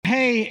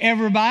Hey,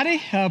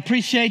 everybody.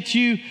 Appreciate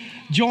you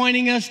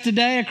joining us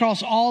today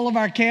across all of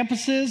our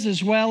campuses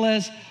as well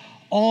as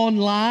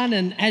online.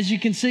 And as you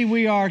can see,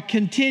 we are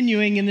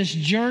continuing in this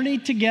journey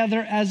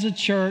together as a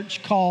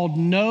church called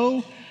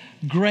No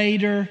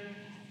Greater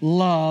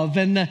Love.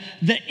 And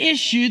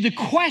the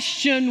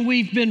question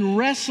we've been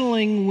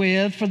wrestling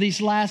with for these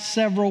last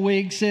several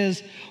weeks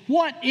is,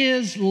 what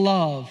is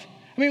love?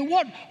 I mean,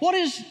 what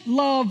is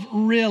love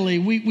really?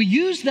 We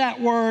use that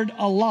word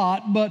a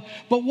lot, but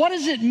what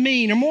does it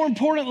mean? Or more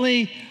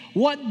importantly,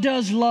 what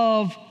does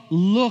love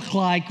look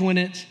like when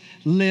it's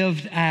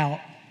lived out?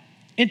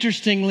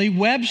 Interestingly,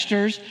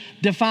 Webster's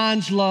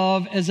defines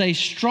love as a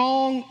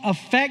strong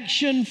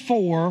affection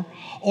for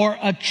or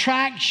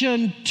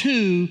attraction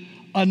to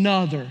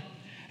another.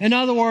 In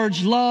other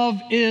words,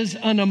 love is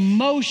an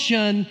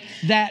emotion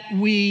that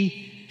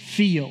we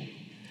feel.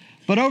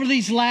 But over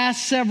these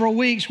last several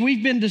weeks,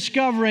 we've been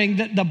discovering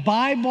that the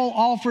Bible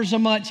offers a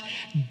much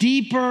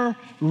deeper,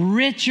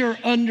 richer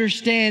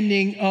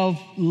understanding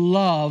of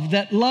love.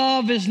 That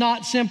love is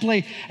not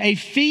simply a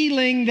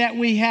feeling that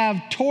we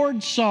have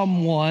towards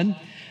someone,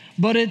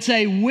 but it's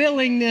a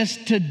willingness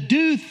to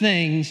do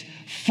things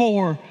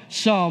for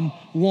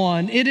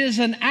someone. It is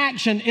an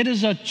action. It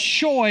is a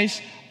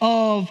choice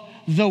of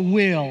the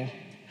will.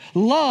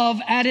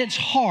 Love at its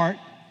heart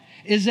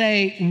is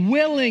a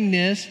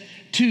willingness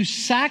to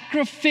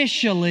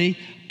sacrificially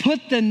put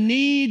the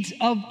needs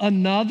of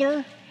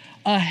another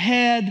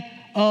ahead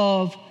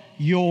of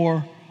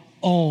your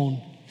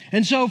own.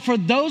 And so for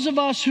those of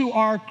us who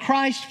are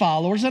Christ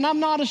followers, and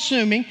I'm not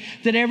assuming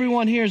that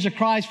everyone here is a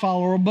Christ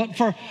follower, but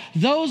for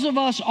those of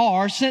us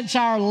since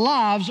our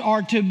lives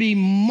are to be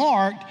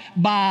marked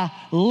by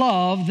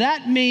love,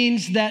 that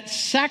means that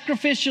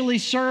sacrificially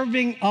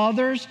serving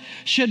others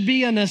should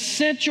be an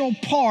essential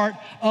part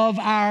of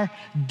our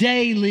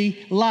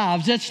daily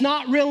lives. It's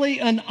not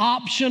really an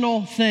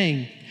optional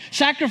thing.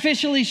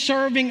 Sacrificially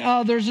serving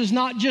others is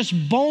not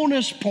just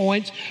bonus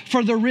points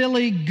for the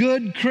really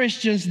good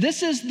Christians.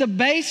 This is the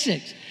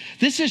basics.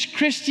 This is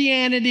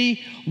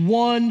Christianity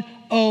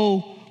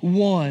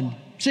 101.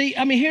 See,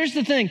 here's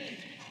the thing.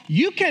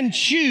 You can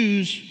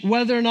choose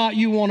whether or not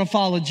you want to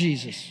follow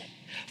Jesus.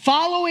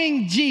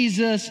 Following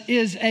Jesus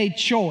is a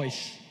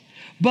choice.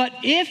 But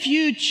if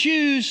you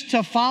choose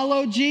to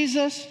follow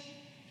Jesus,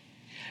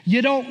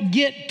 you don't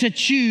get to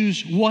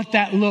choose what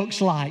that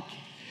looks like.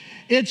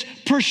 It's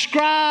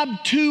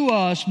prescribed to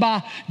us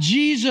by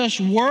Jesus'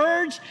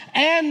 words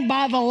and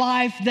by the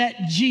life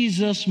that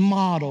Jesus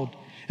modeled.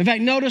 In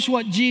fact, notice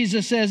what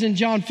Jesus says in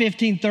John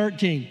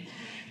 15:13.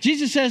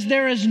 Jesus says,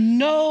 there is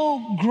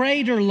no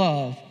greater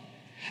love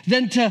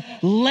than to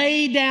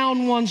lay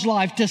down one's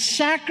life, to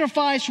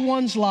sacrifice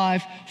one's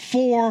life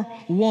for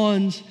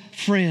one's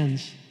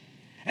friends.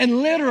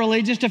 And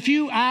literally, just a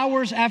few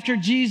hours after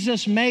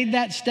Jesus made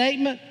that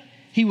statement,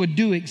 he would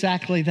do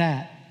exactly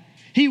that.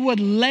 He would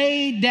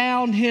lay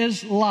down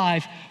his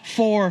life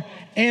for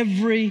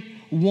every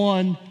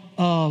one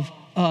of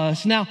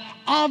us. Now,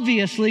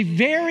 obviously,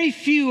 very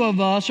few of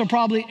us are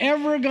probably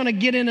ever going to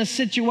get in a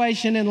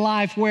situation in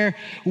life where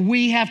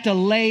we have to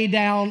lay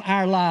down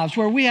our lives,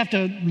 where we have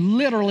to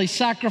literally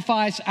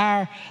sacrifice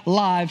our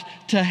lives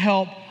to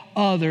help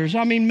others.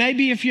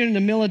 Maybe if you're in the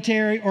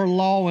military or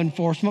law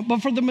enforcement,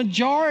 but for the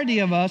majority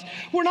of us,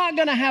 we're not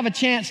going to have a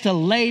chance to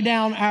lay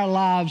down our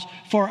lives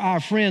for our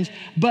friends.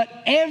 But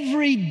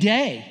every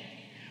day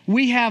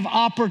we have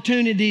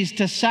opportunities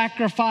to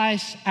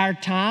sacrifice our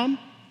time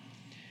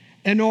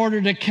in order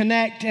to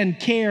connect and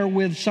care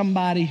with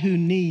somebody who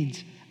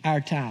needs our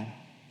time.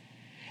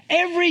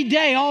 Every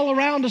day, all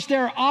around us,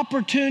 there are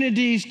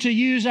opportunities to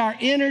use our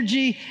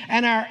energy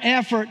and our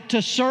effort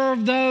to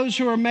serve those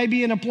who are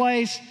maybe in a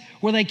place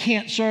where they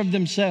can't serve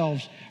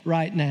themselves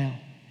right now.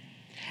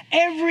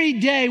 Every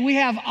day we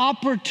have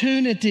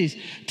opportunities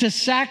to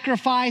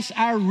sacrifice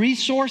our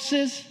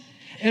resources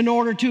in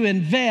order to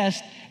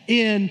invest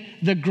in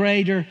the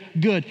greater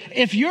good.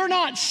 If you're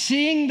not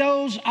seeing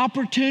those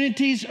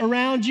opportunities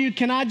around you,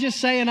 can I just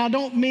say, and I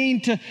don't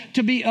mean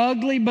to be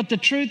ugly, but the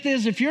truth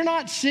is, if you're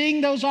not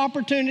seeing those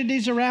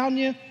opportunities around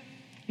you,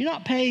 you're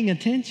not paying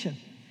attention.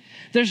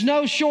 There's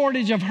no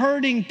shortage of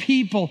hurting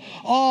people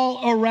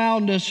all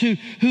around us who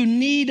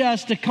need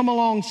us to come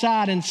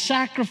alongside and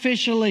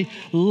sacrificially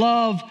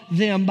love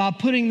them by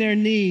putting their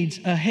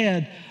needs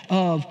ahead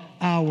of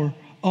our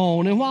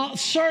own. And while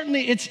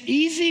certainly it's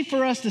easy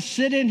for us to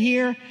sit in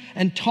here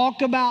and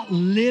talk about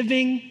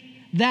living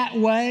that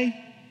way,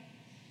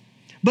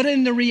 but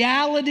in the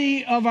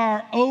reality of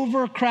our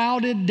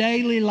overcrowded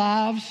daily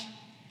lives,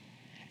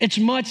 it's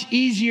much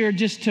easier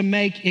just to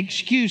make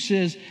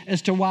excuses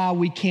as to why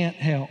we can't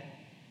help.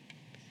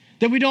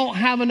 That we don't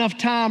have enough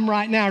time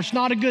right now. It's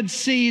not a good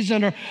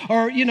season, or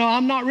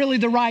I'm not really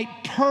the right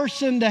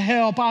person to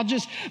help. I'll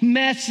just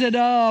mess it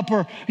up,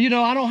 or, I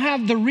don't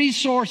have the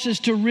resources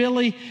to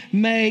really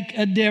make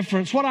a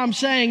difference. What I'm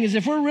saying is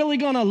if we're really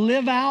going to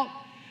live out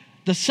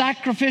the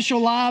sacrificial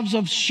lives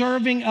of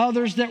serving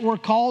others that we're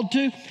called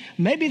to,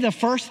 maybe the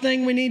first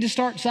thing we need to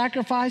start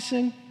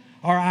sacrificing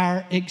are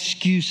our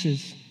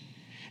excuses.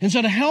 And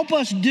so to help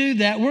us do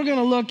that, we're going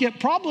to look at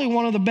probably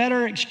one of the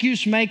better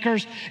excuse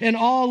makers in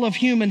all of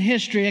human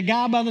history, a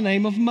guy by the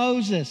name of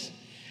Moses.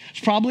 It's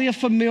probably a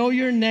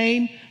familiar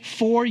name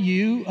for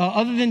you.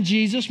 Other than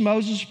Jesus,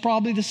 Moses is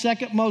probably the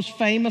second most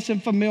famous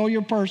and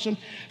familiar person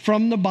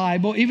from the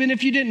Bible. Even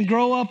if you didn't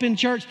grow up in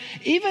church,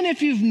 even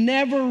if you've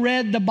never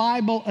read the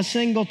Bible a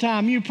single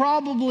time, you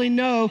probably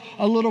know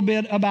a little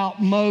bit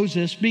about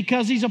Moses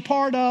because he's a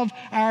part of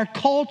our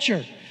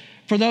culture.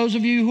 For those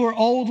of you who are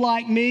old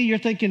like me, you're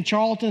thinking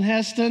Charlton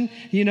Heston,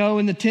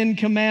 in the Ten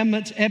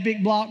Commandments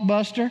epic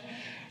blockbuster.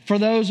 For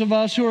those of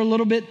us who are a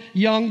little bit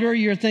younger,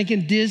 you're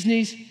thinking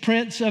Disney's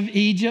Prince of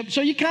Egypt.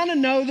 So you kind of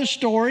know the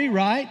story,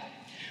 right?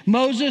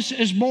 Moses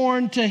is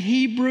born to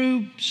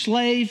Hebrew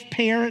slave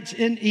parents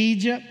in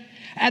Egypt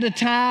at a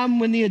time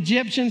when the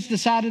Egyptians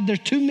decided there's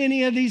too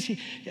many of these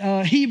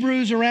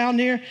Hebrews around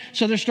here,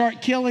 so they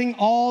start killing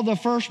all the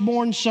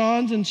firstborn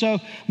sons. And so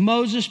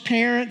Moses'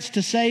 parents,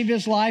 to save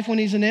his life when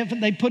he's an infant,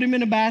 they put him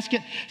in a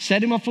basket,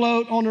 set him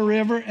afloat on a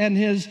river, and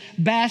his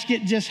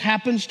basket just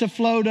happens to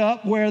float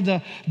up where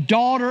the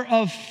daughter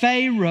of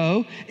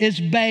Pharaoh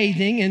is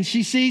bathing, and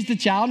she sees the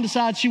child and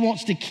decides she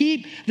wants to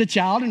keep the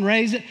child and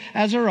raise it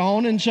as her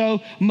own. And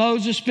so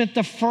Moses spent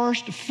the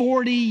first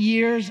 40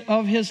 years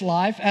of his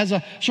life as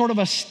a sort of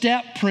a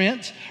step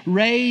prince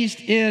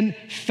raised in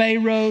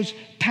Pharaoh's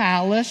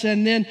palace.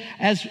 And then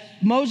as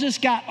Moses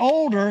got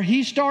older,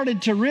 he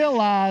started to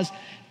realize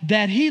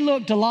that he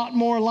looked a lot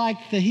more like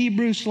the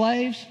Hebrew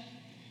slaves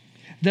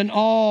than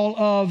all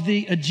of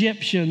the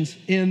Egyptians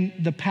in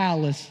the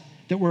palace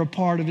that were a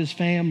part of his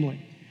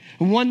family.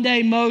 One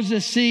day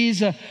Moses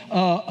sees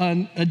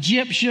an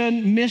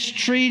Egyptian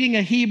mistreating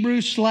a Hebrew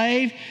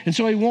slave, and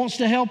so he wants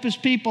to help his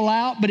people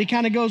out, but he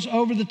kind of goes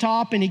over the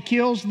top and he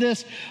kills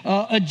this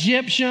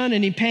Egyptian,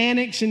 and he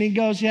panics and he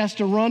has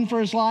to run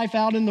for his life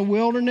out in the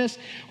wilderness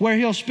where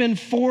he'll spend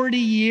 40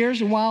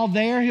 years, and while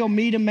there he'll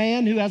meet a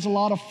man who has a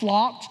lot of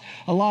flocks,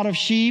 a lot of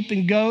sheep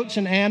and goats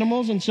and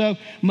animals. And so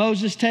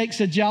Moses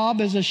takes a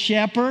job as a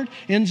shepherd,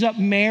 ends up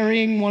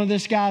marrying one of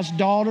this guy's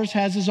daughters,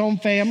 has his own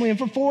family, and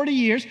for 40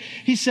 years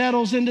he settles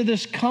into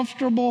this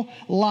comfortable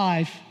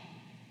life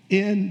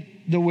in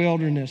the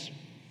wilderness.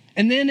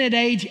 And then at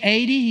age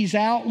 80, he's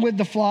out with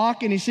the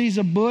flock and he sees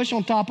a bush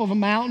on top of a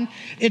mountain.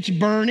 It's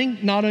burning,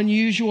 not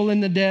unusual in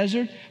the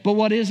desert. But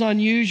what is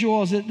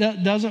unusual is it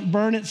doesn't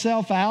burn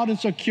itself out. And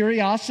so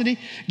curiosity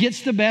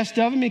gets the best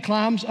of him. He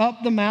climbs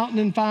up the mountain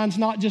and finds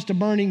not just a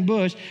burning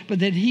bush, but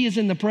that he is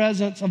in the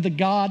presence of the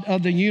God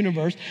of the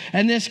universe.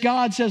 And this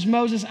God says,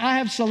 Moses, I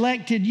have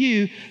selected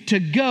you to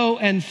go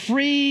and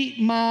free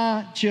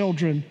my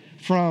children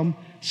from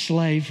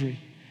slavery.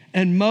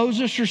 And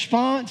Moses'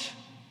 response,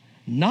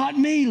 not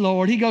me,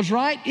 Lord. He goes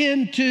right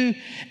into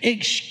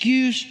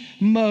excuse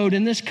mode.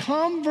 And this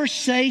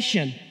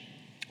conversation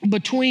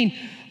between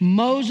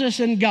Moses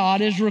and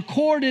God is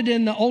recorded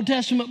in the Old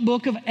Testament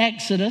book of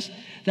Exodus.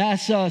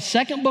 That's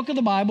second book of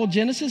the Bible,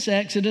 Genesis,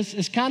 Exodus.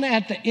 It's kind of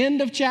at the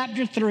end of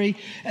chapter 3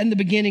 and the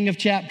beginning of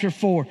chapter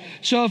 4.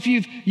 So if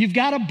you've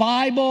got a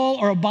Bible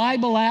or a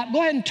Bible app,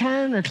 go ahead and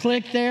turn or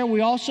click there. We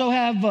also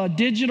have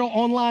digital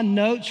online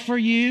notes for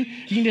you.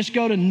 You can just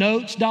go to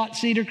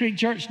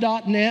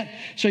notes.cedarcreekchurch.net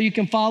so you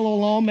can follow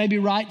along, maybe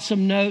write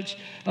some notes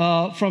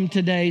from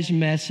today's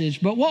message.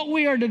 But what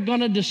we are going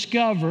to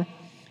discover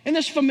in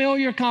this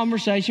familiar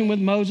conversation with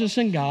Moses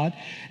and God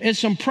is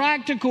some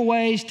practical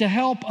ways to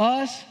help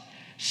us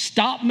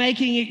stop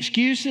making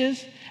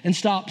excuses and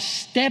start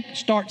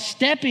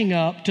stepping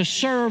up to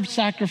serve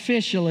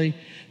sacrificially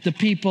the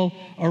people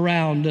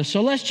around us.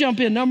 So let's jump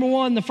in. Number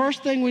one, the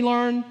first thing we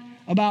learn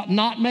about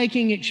not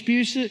making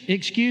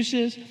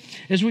excuses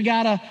is we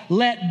got to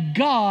let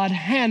God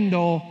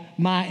handle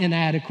my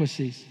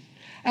inadequacies.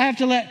 I have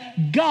to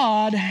let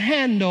God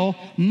handle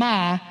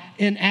my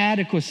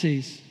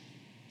inadequacies.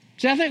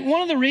 See, I think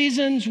one of the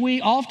reasons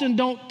we often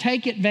don't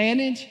take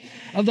advantage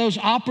of those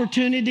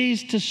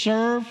opportunities to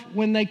serve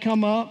when they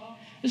come up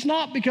is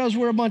not because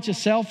we're a bunch of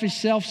selfish,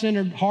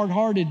 self-centered,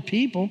 hard-hearted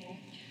people.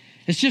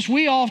 It's just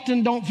we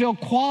often don't feel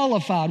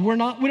qualified. We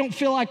don't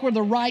feel like we're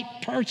the right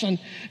person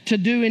to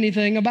do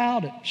anything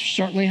about it.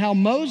 Certainly how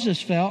Moses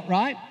felt,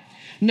 right?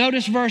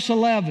 Notice verse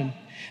 11.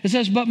 It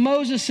says, but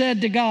Moses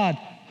said to God,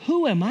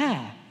 who am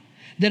I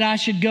that I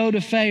should go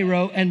to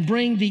Pharaoh and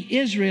bring the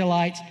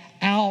Israelites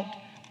out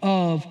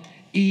of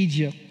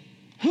Egypt?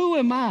 Who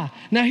am I?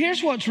 Now,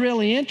 here's what's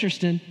really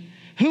interesting.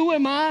 Who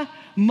am I?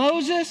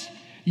 Moses,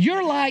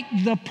 you're like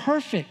the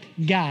perfect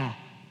guy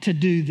to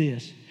do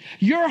this.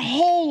 Your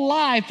whole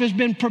life has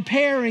been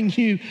preparing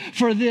you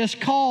for this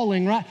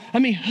calling, right? I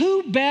mean,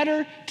 who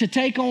better to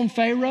take on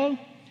Pharaoh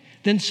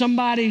than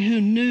somebody who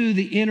knew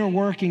the inner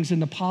workings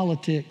and the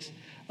politics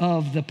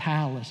of the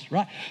palace,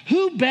 right?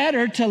 Who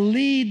better to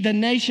lead the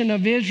nation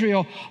of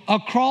Israel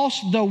across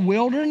the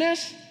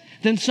wilderness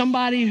than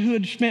somebody who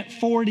had spent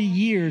 40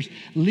 years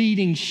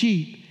leading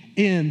sheep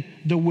in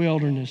the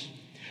wilderness?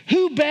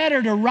 Who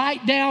better to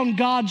write down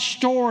God's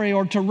story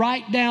or to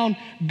write down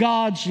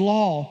God's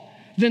law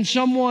than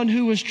someone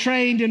who was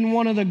trained in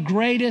one of the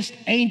greatest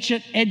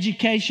ancient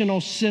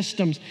educational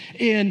systems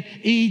in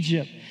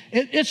Egypt?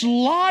 It's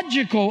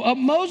logical.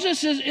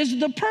 Moses is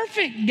the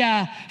perfect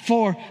guy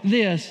for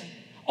this.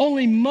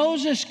 Only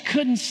Moses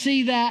couldn't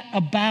see that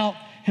about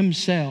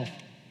himself.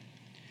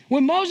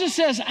 When Moses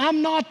says,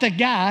 I'm not the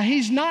guy,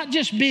 he's not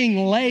just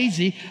being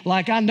lazy,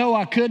 like I know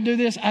I could do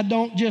this, I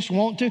don't just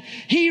want to.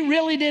 He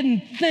really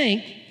didn't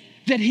think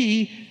that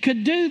he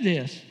could do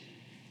this.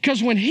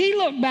 Because when he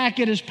looked back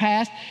at his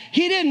past,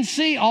 he didn't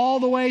see all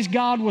the ways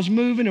God was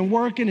moving and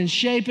working and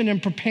shaping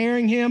and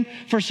preparing him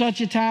for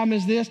such a time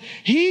as this.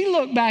 He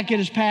looked back at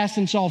his past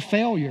and saw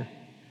failure.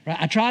 Right?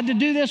 I tried to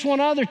do this one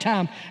other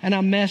time and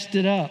I messed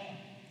it up.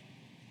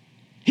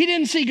 He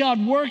didn't see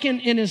God working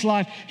in his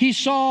life. He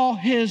saw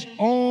his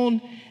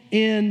own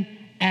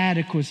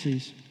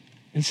inadequacies.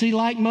 And see,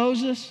 like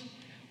Moses,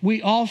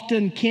 we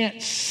often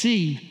can't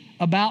see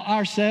about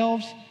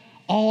ourselves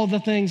all the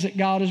things that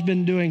God has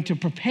been doing to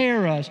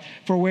prepare us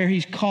for where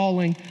he's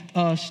calling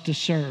us to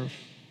serve.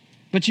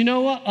 But you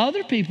know what?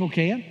 Other people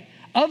can.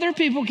 Other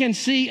people can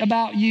see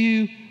about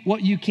you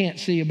what you can't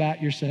see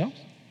about yourself.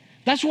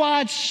 That's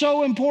why it's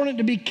so important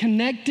to be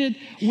connected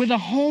with a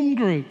home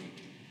group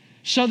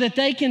so that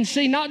they can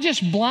see not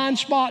just blind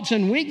spots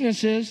and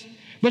weaknesses,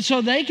 but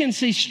so they can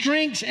see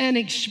strengths and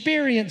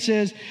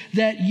experiences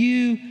that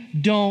you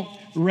don't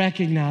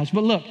recognize.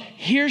 But look,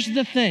 here's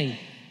the thing.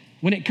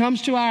 When it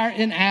comes to our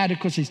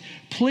inadequacies,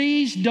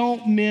 please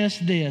don't miss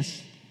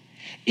this.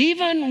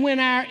 Even when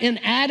our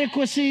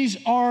inadequacies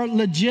are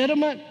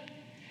legitimate,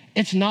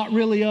 it's not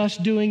really us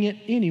doing it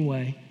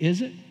anyway,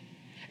 is it?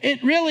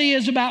 It really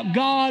is about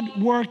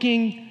God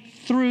working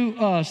through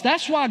us.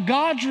 That's why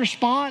God's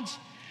response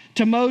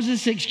to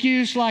Moses'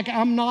 excuse, like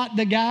I'm not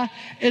the guy,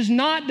 is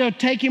not to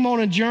take him on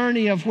a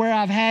journey of where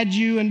I've had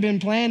you and been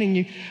planning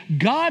you.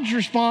 God's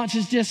response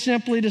is just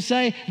simply to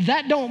say,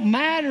 that don't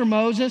matter,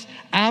 Moses.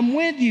 I'm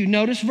with you.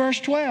 Notice verse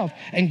 12.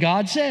 And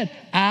God said,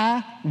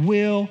 I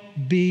will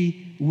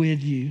be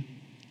with you.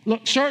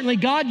 Look, certainly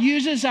God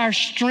uses our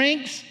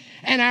strengths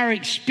and our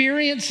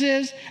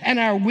experiences and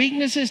our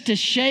weaknesses to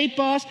shape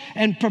us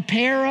and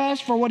prepare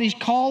us for what he's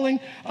calling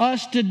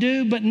us to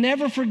do. But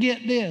never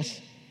forget this.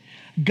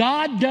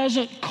 God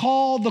doesn't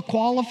call the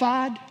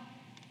qualified.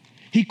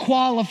 He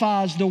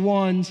qualifies the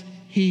ones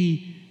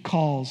he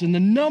calls. And the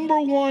number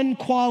one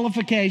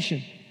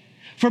qualification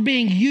for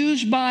being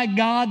used by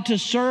God to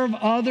serve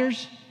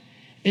others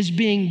is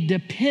being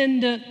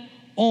dependent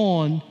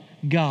on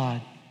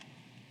God.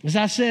 As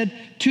I said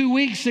 2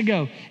 weeks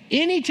ago,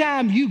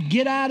 anytime you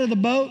get out of the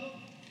boat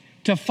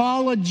to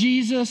follow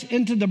Jesus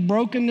into the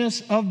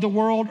brokenness of the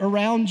world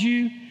around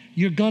you,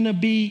 you're going to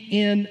be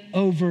in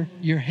over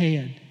your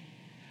head.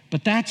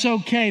 But that's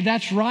okay.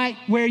 That's right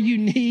where you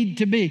need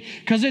to be.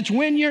 Because it's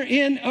when you're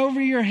in over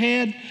your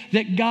head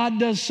that God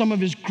does some of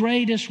his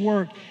greatest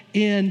work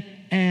in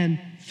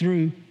and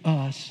through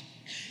us.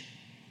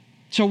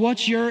 So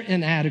what's your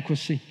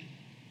inadequacy?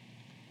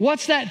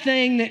 What's that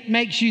thing that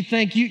makes you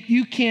think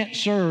you can't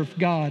serve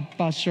God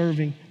by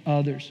serving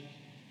others?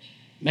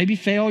 Maybe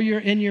failure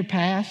in your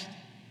past,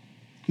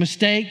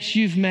 mistakes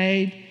you've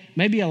made,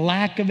 maybe a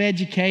lack of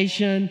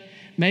education,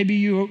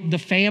 maybe the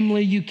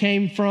family you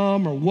came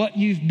from or what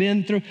you've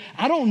been through.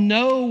 I don't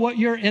know what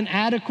your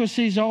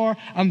inadequacies are.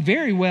 I'm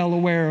very well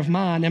aware of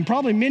mine, and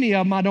probably many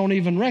of them I don't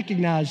even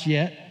recognize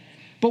yet.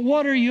 But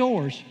what are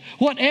yours?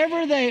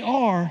 Whatever they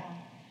are,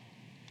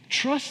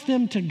 trust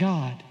them to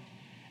God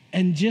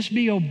and just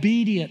be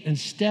obedient and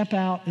step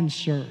out and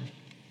serve.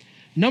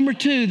 Number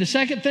two, the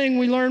second thing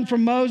we learned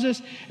from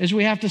Moses is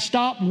we have to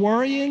stop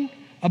worrying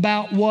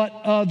about what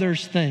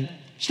others think.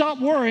 Stop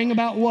worrying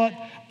about what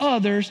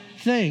others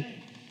think.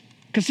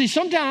 Because see,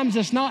 sometimes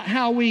it's not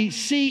how we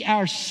see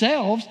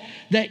ourselves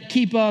that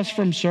keep us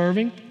from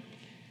serving.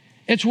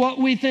 It's what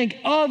we think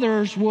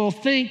others will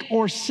think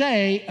or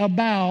say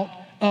about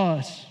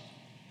us.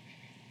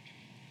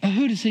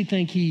 Who does he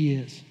think he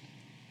is?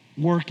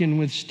 Working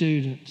with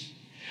students.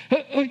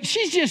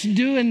 She's just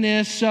doing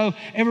this so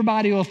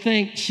everybody will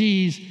think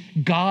she's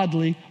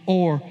godly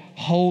or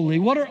holy.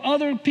 What are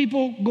other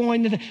people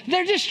going to think?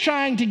 They're just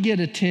trying to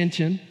get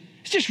attention.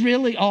 It's just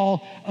really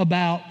all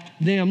about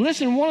them.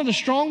 Listen, one of the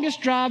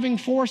strongest driving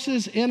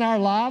forces in our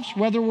lives,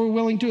 whether we're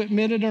willing to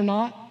admit it or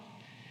not,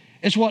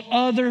 is what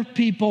other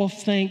people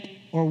think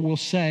or will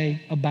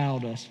say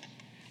about us.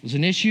 It was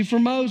an issue for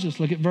Moses.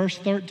 Look at verse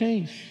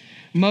 13.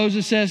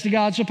 Moses says to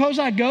God, suppose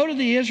I go to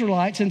the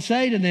Israelites and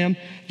say to them,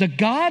 the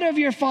God of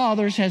your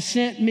fathers has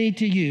sent me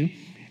to you,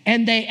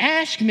 and they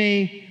ask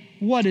me,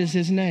 what is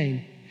his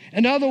name?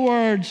 In other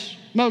words,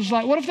 Moses is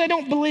like, what if they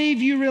don't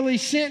believe you really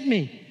sent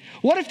me?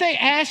 What if they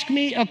ask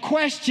me a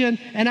question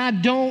and I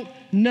don't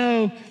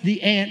know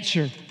the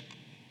answer?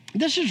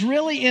 This is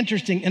really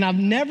interesting, and I've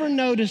never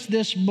noticed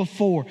this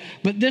before.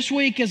 But this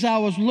week, as I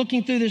was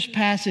looking through this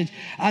passage,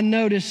 I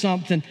noticed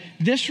something.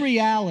 This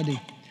reality.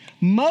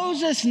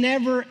 Moses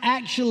never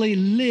actually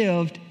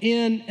lived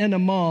in and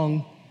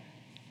among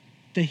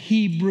the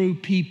Hebrew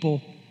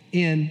people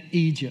in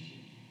Egypt.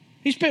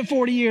 He spent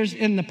 40 years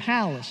in the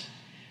palace,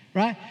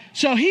 right?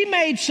 So he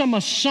made some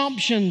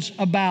assumptions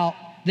about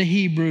the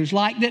Hebrews,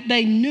 like that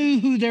they knew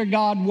who their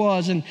God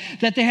was and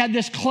that they had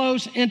this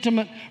close,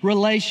 intimate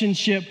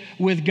relationship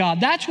with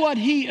God. That's what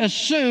he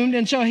assumed,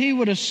 and so he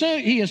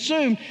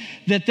assumed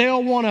that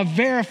they'll want to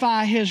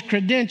verify his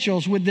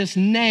credentials with this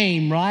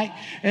name, right?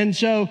 And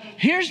so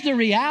here's the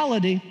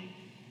reality.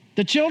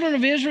 The children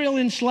of Israel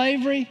in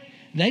slavery,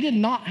 they did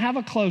not have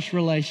a close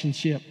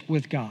relationship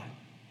with God.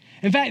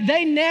 In fact,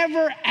 they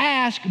never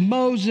asked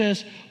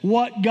Moses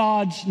what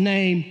God's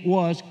name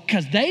was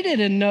because they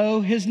didn't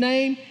know his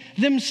name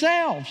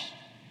themselves,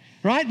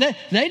 right?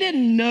 They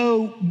didn't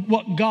know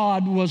what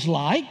God was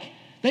like.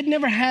 They'd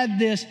never had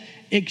this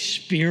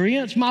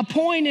experience. My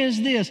point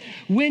is this: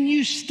 when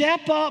you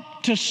step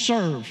up to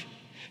serve,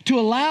 to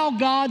allow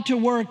God to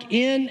work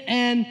in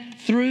and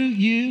through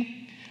you,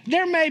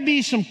 there may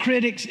be some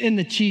critics in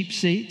the cheap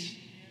seats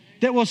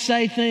that will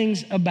say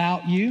things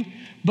about you.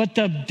 But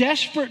the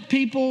desperate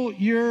people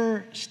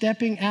you're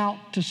stepping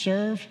out to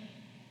serve,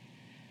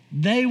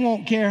 they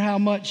won't care how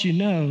much you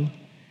know.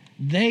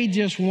 They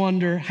just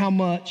wonder how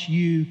much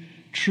you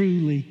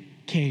truly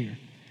care.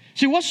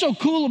 See, what's so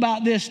cool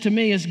about this to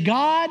me is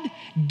God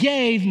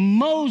gave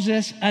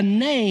Moses a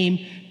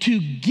name to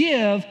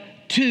give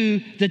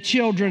to the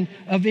children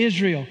of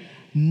Israel,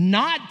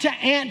 not to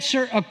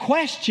answer a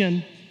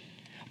question,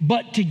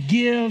 but to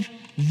give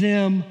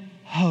them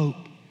hope.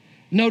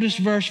 Notice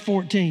verse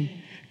 14.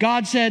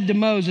 God said to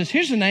Moses,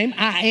 here's the name,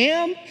 I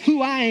am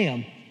who I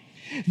am.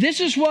 This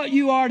is what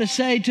you are to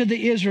say to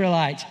the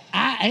Israelites.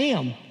 I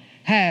am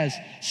has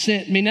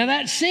sent me. Now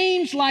that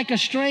seems like a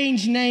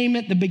strange name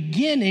at the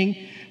beginning,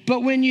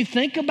 but when you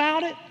think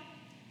about it,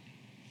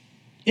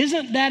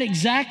 isn't that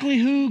exactly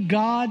who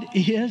God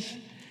is?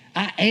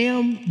 I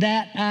am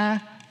that I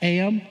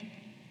am.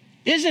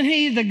 Isn't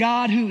he the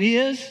God who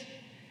is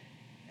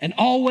and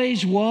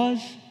always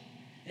was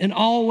and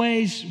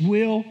always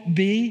will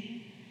be?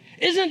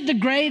 Isn't the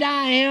great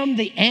I am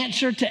the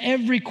answer to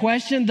every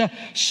question, the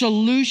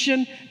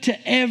solution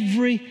to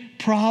every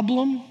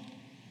problem?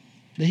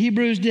 The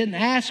Hebrews didn't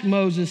ask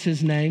Moses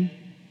his name,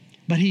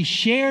 but he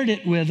shared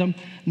it with them,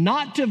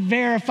 not to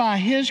verify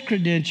his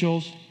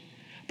credentials,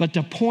 but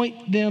to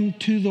point them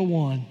to the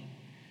one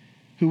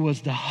who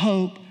was the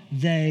hope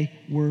they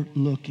were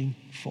looking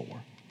for.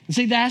 And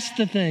see, that's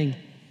the thing.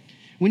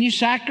 When you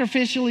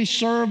sacrificially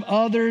serve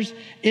others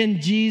in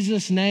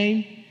Jesus'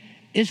 name,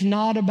 it's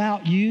not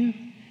about you.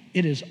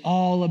 It is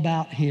all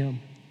about him,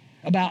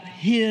 about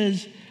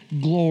his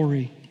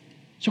glory.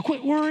 So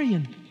quit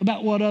worrying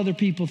about what other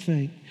people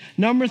think.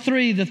 Number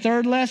 3, the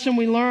third lesson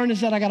we learn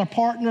is that I got to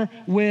partner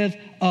with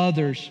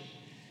others.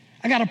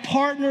 I got to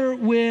partner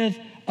with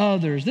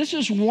others. This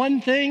is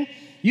one thing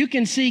you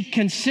can see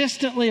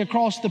consistently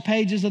across the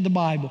pages of the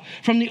Bible,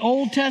 from the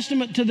Old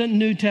Testament to the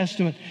New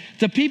Testament.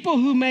 The people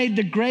who made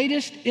the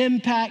greatest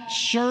impact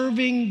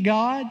serving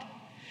God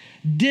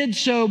did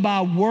so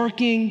by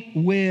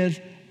working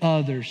with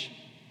others.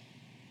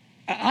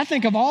 I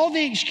think of all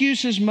the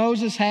excuses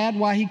Moses had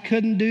why he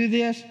couldn't do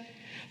this,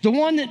 the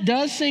one that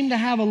does seem to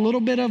have a little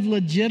bit of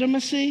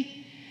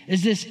legitimacy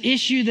is this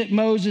issue that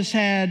Moses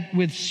had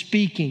with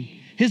speaking,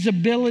 his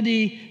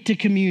ability to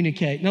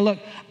communicate. Now look,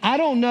 I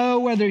don't know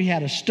whether he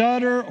had a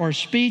stutter or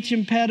speech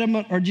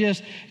impediment or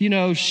just,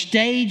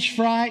 stage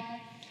fright,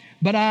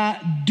 but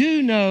I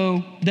do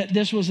know that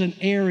this was an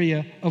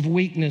area of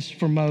weakness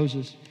for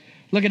Moses.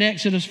 Look at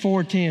Exodus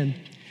 4:10.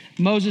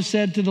 Moses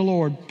said to the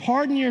Lord,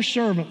 "Pardon your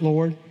servant,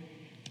 Lord.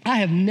 I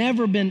have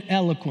never been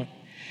eloquent,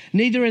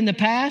 neither in the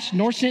past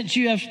nor since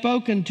you have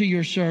spoken to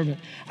your servant.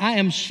 I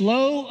am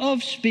slow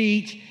of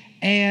speech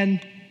and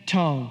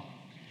tongue."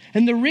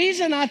 And the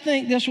reason I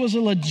think this was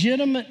a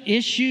legitimate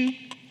issue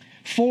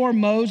for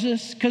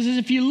Moses, because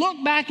if you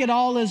look back at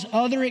all his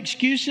other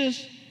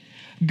excuses,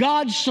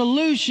 God's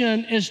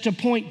solution is to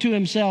point to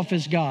himself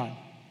as God.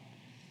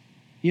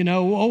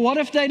 Well, what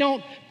if they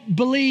don't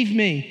believe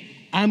me?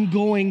 I'm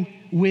going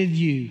with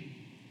you.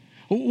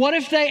 What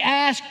if they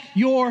ask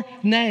your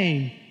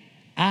name?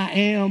 I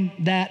am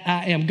that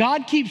I am.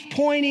 God keeps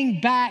pointing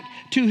back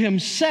to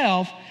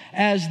himself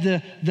as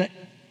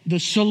the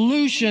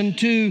solution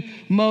to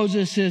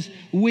Moses'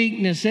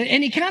 weakness.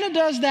 And he kind of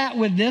does that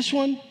with this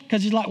one,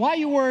 because he's like, why are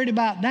you worried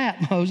about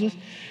that, Moses?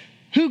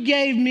 Who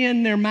gave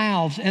men their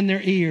mouths and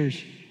their ears?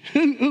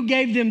 Who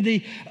gave them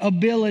the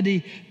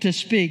ability to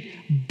speak?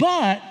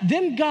 But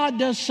then God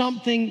does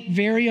something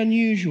very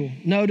unusual.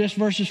 Notice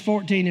verses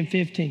 14 and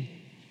 15.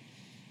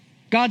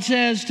 God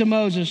says to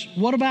Moses,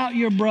 "What about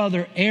your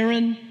brother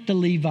Aaron the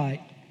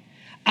Levite?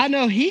 I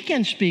know he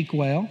can speak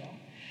well,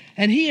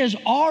 and he is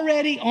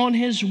already on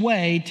his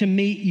way to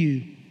meet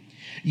you.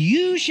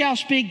 You shall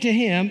speak to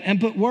him and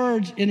put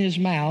words in his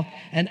mouth,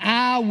 and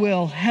I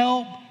will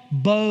help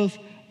both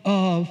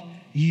of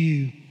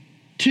you."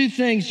 Two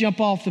things jump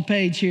off the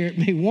page here at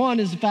me. One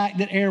is the fact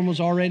that Aaron was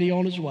already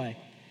on his way.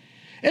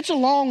 It's a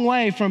long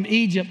way from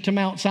Egypt to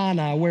Mount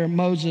Sinai, where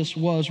Moses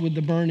was with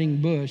the burning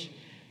bush.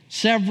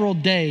 Several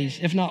days,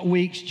 if not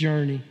weeks'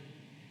 journey.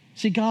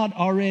 See, God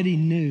already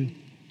knew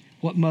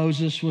what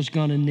Moses was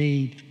going to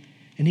need.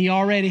 And he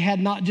already had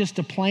not just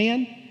a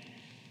plan,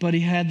 but he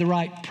had the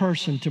right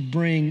person to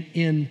bring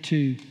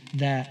into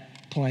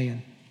that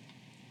plan.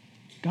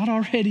 God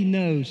already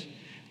knows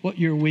what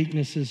your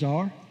weaknesses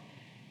are.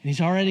 And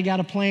he's already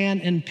got a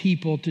plan and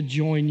people to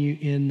join you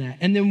in that.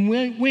 And then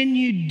when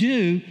you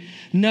do,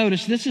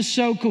 notice, this is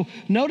so cool.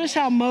 Notice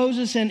how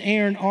Moses and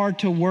Aaron are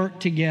to work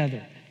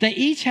together. They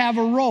each have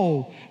a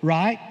role,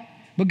 right?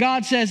 But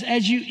God says,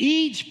 as you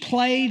each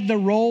play the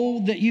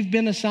role that you've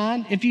been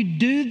assigned, if you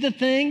do the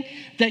thing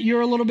that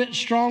you're a little bit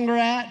stronger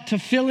at to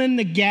fill in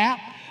the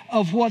gap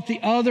of what the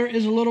other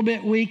is a little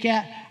bit weak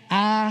at,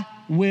 I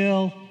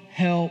will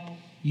help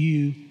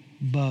you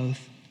both.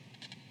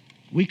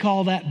 We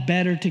call that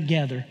better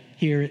together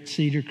here at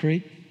Cedar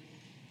Creek.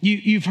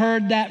 You've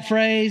heard that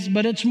phrase,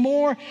 but it's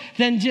more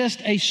than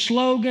just a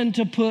slogan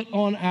to put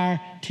on our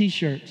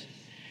t-shirts.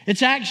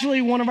 It's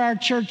actually one of our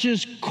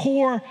church's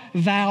core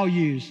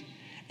values.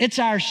 It's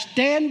our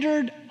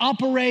standard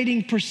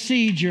operating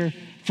procedure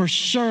for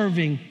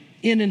serving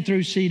in and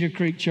through Cedar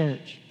Creek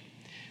Church.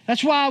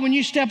 That's why when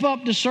you step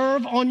up to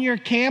serve on your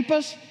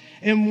campus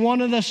in one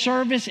of the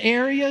service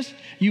areas,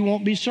 you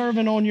won't be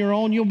serving on your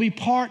own. You'll be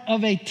part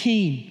of a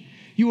team.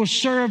 You will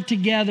serve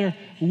together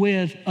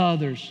with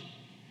others.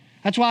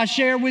 That's why I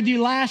shared with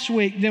you last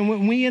week that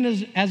when we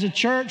as a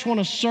church want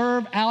to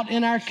serve out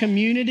in our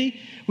community,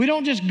 we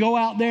don't just go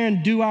out there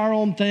and do our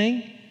own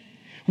thing.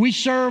 We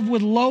serve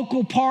with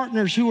local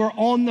partners who are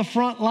on the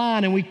front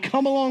line, and we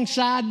come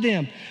alongside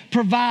them,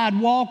 provide,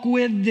 walk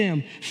with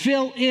them,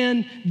 fill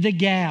in the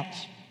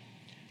gaps.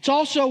 It's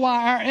also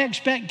why our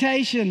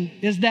expectation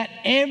is that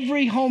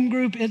every home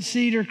group at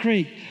Cedar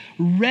Creek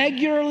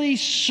regularly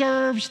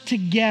serves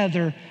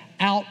together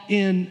out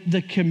in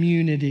the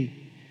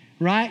community,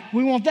 right?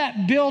 We want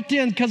that built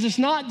in because it's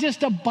not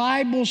just a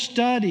Bible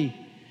study.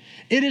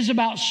 It is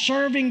about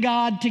serving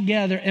God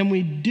together, and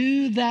we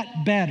do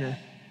that better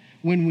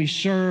when we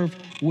serve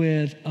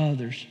with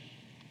others.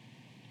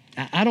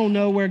 I don't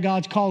know where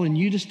God's calling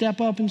you to step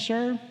up and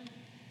serve.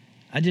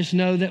 I just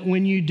know that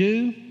when you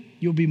do,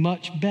 you'll be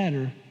much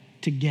better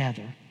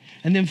together.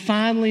 And then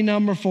finally,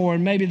 number 4,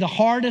 and maybe the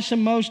hardest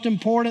and most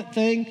important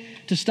thing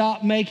to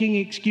stop making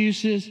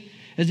excuses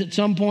is at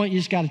some point you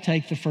just got to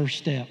take the first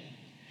step.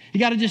 You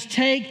got to just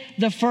take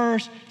the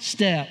first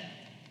step.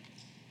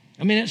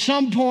 I mean, at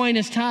some point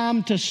it's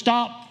time to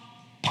stop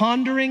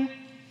pondering.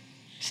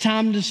 It's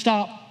time to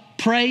stop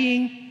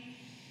praying.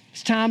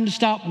 It's time to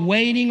stop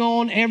waiting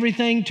on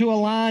everything to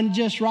align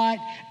just right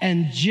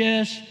and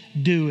just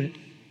do it.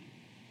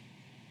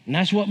 And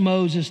that's what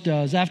Moses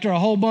does. After a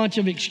whole bunch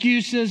of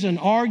excuses and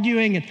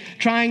arguing and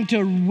trying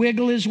to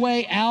wiggle his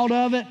way out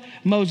of it,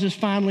 Moses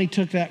finally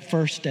took that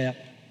first step.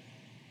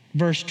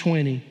 Verse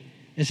 20,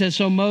 it says,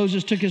 so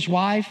Moses took his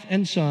wife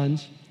and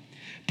sons,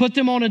 put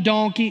them on a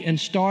donkey, and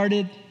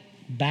started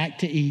back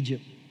to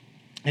Egypt.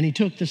 And he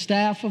took the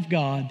staff of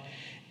God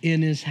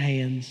in his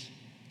hands.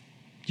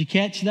 Did you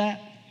catch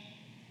that?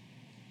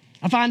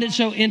 I find it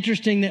so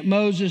interesting that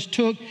Moses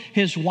took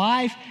his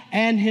wife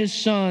and his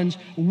sons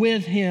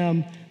with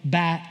him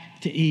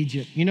back to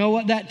Egypt. You know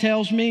what that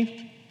tells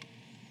me?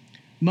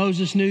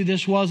 Moses knew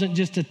this wasn't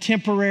just a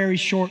temporary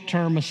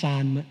short-term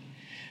assignment.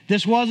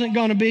 This wasn't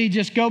going to be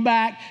just go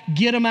back,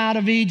 get them out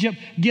of Egypt,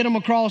 get them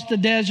across the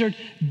desert,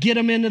 get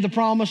them into the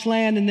promised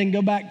land, and then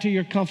go back to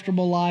your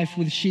comfortable life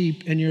with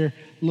sheep and your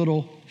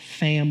little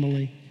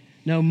family.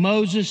 No,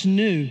 Moses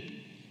knew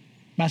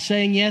by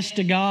saying yes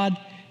to God,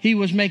 he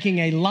was making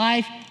a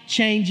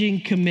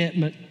life-changing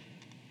commitment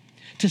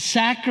to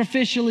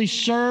sacrificially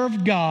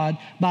serve God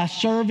by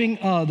serving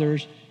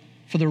others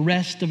for the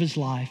rest of his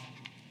life.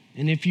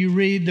 And if you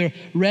read the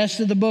rest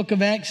of the book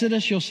of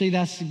Exodus, you'll see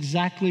that's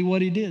exactly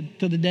what he did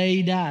to the day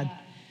he died.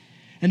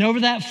 And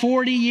over that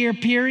 40-year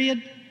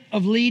period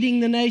of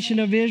leading the nation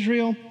of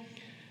Israel,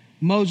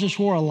 Moses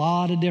wore a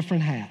lot of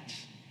different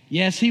hats.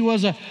 Yes, he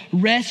was a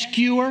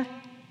rescuer.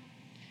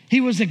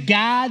 He was a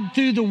guide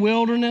through the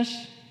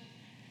wilderness.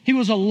 He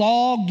was a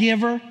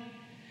lawgiver.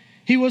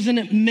 He was an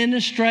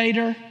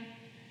administrator.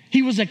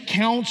 He was a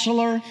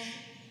counselor.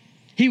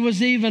 He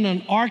was even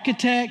an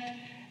architect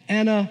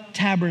and a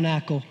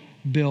tabernacle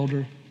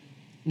builder.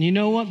 And you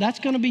know what? That's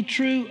going to be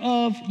true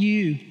of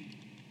you.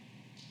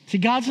 See,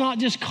 God's not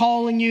just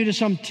calling you to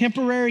some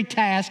temporary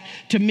task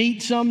to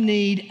meet some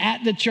need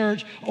at the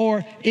church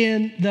or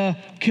in the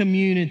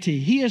community.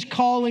 He is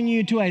calling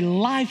you to a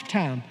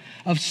lifetime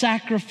of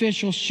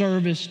sacrificial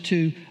service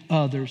to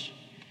others.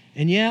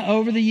 And yeah,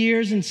 over the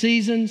years and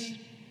seasons,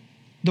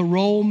 the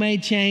role may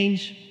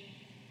change,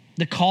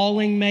 the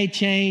calling may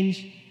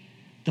change,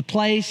 the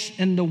place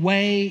and the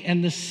way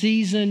and the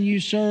season you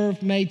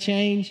serve may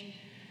change.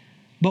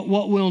 But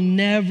what will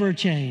never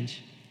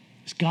change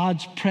is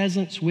God's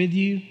presence with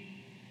you,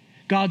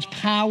 God's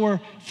power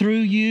through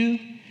you,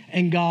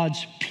 and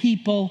God's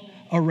people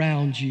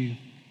around you.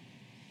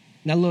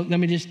 Now look, let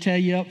me just tell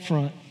you up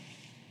front,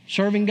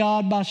 serving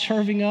God by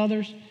serving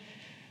others,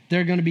 there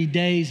are going to be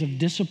days of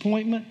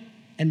disappointment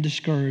and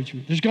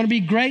discouragement. There's going to be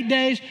great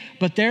days,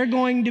 but there are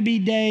going to be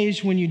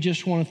days when you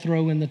just want to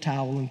throw in the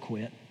towel and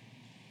quit.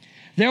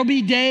 There'll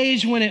be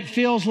days when it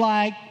feels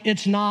like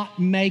it's not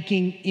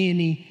making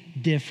any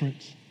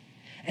difference.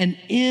 And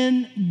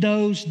in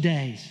those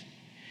days,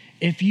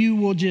 if you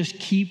will just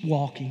keep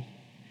walking,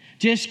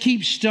 just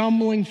keep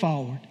stumbling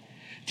forward,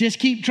 just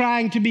keep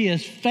trying to be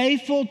as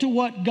faithful to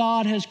what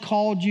God has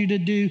called you to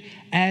do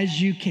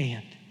as you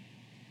can,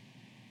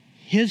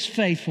 His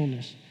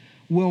faithfulness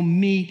will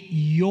meet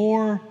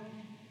your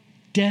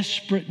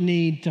desperate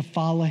need to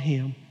follow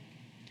Him.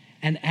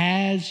 And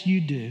as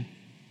you do,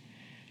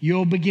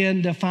 you'll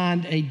begin to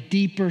find a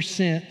deeper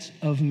sense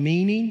of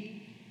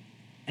meaning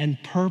and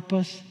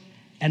purpose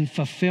and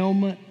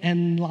fulfillment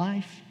in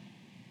life.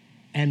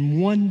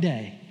 And one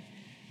day,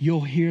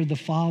 you'll hear the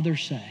Father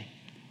say,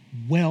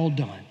 "Well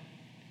done,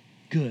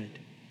 good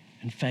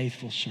and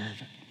faithful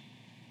servant."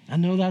 I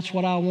know that's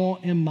what I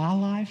want in my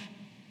life.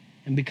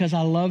 And because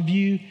I love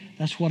you,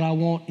 that's what I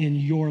want in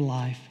your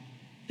life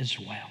as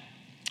well.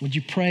 Would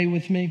you pray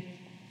with me?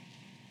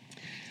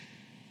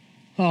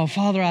 Oh,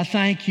 Father, I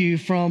thank you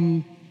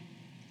from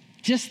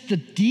just the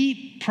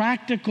deep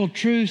practical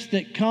truths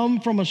that come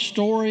from a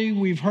story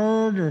we've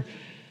heard or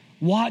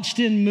watched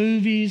in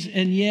movies,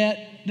 and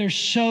yet there's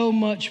so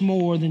much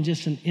more than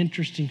just an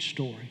interesting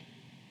story.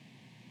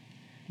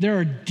 There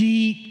are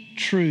deep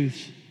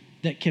truths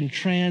that can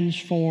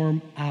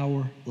transform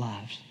our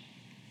lives.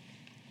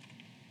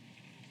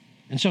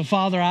 And so,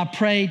 Father, I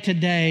pray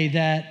today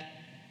that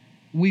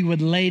we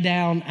would lay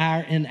down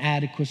our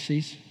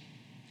inadequacies,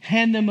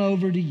 hand them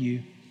over to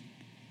you,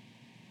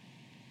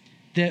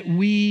 that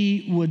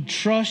we would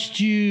trust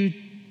you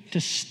to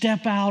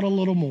step out a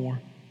little more,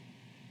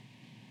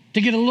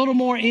 to get a little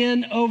more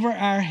in over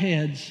our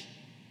heads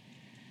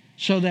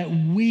so that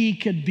we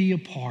could be a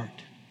part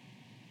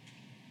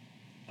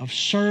of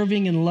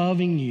serving and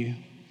loving you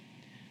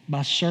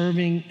by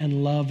serving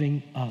and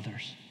loving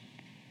others.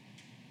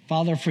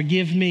 Father,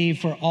 forgive me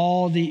for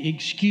all the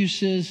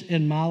excuses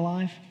in my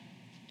life.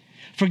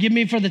 Forgive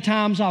me for the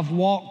times I've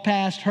walked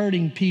past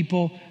hurting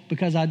people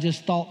because I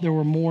just thought there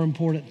were more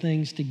important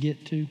things to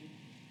get to.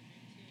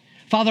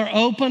 Father,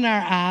 open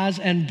our eyes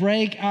and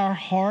break our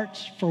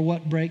hearts for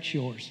what breaks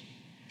yours.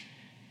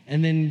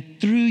 And then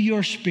through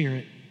your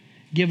Spirit,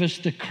 give us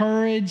the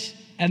courage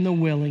and the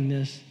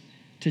willingness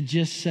to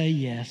just say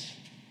yes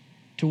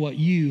to what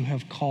you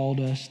have called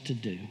us to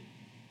do.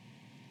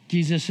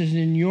 Jesus, is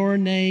in your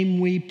name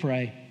we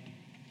pray.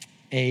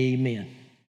 Amen.